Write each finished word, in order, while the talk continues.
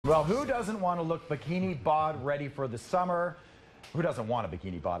Well, who doesn't want to look bikini bod ready for the summer? Who doesn't want a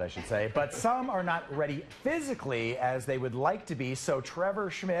bikini bod, I should say. But some are not ready physically as they would like to be. So Trevor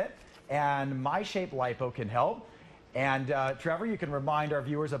Schmidt and MyShape Lipo can help. And Trevor, you can remind our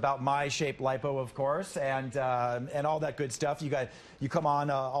viewers about MyShape Lipo, of course, and all that good stuff. You come on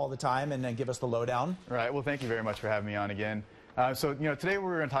all the time and give us the lowdown. Right. Well, thank you very much for having me on again. Today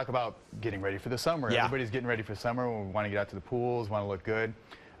we're going to talk about getting ready for the summer. Yeah. Everybody's getting ready for summer. We want to get out to the pools, want to look good.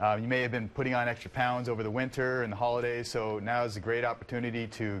 You may have been putting on extra pounds over the winter and the holidays, so now is a great opportunity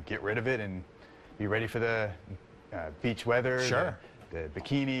to get rid of it and be ready for the beach weather, sure. the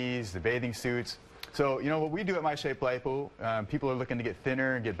bikinis, the bathing suits. So, what we do at MyShape Lipo, people are looking to get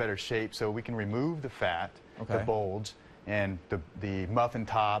thinner and get better shape, so we can remove the fat, the bulge, and the muffin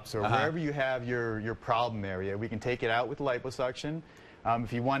tops, or wherever you have your problem area. We can take it out with liposuction.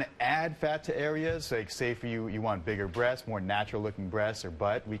 If you want to add fat to areas, like say for you want bigger breasts, more natural looking breasts or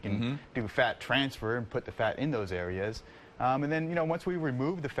butt, we can do fat transfer and put the fat in those areas. And then, once we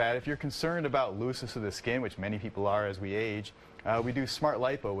remove the fat, if you're concerned about looseness of the skin, which many people are as we age, we do Smart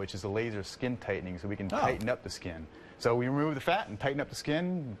Lipo, which is a laser skin tightening, so we can tighten up the skin. So we remove the fat and tighten up the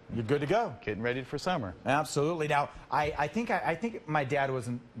skin. You're good to go. Getting ready for summer. Absolutely. Now, I think my dad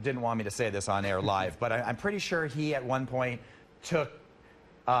didn't want me to say this on air live, but I'm pretty sure he at one point took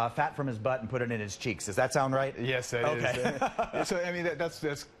fat from his butt and put it in his cheeks. Does that sound right? Yes, that is. So I mean,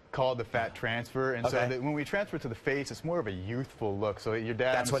 that's called the fat transfer, and so when we transfer to the face, it's more of a youthful look. So your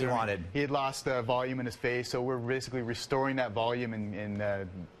dad, that's what he wanted. He had lost volume in his face, so we're basically restoring that volume, and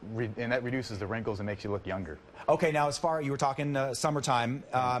that reduces the wrinkles and makes you look younger. Okay, now as far as you were talking summertime,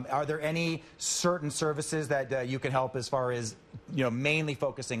 are there any certain services that you can help as far as mainly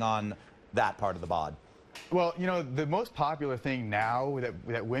focusing on that part of the bod? Well, the most popular thing now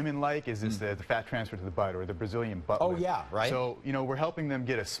that women like is the fat transfer to the butt, or the Brazilian butt lift. Yeah, right. So, we're helping them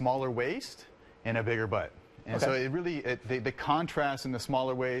get a smaller waist and a bigger butt. And so it really, the contrast in the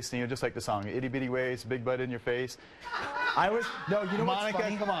smaller waist, just like the song, itty bitty waist, big butt in your face. Monica, what's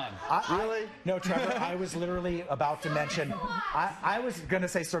funny? Come on. Really? No, Trevor, I was literally about to mention, I was going to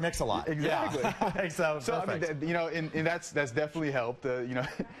say Sir Mix-a-Lot. Exactly. Yeah. so I mean, and that's definitely helped,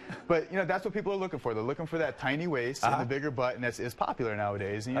 but, that's what people are looking for. They're looking for that tiny waist and the bigger butt, and that's popular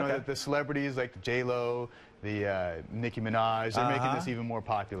nowadays. And, the celebrities like the J-Lo, the Nicki Minaj, they're making this even more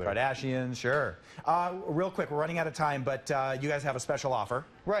popular. Kardashians, sure. Real quick, we're running out of time, but you guys have a special offer.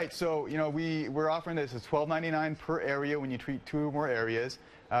 Right, so we're offering this as $12.99 per area when you treat 2 or more areas.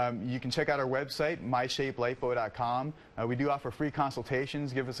 You can check out our website, myshapelipo.com. We do offer free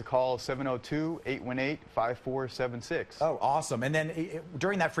consultations. Give us a call, 702-818-5476. Oh, awesome. And then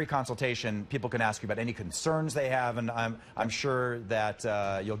during that free consultation, people can ask you about any concerns they have, and I'm sure that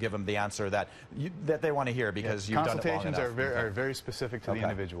you'll give them the answer that they want to hear, because you've done it long enough. Consultations are very specific to the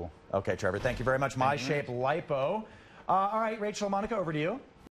individual. Okay, Trevor, thank you very much. MyShape Lipo. All right, Rachel, Monica, over to you.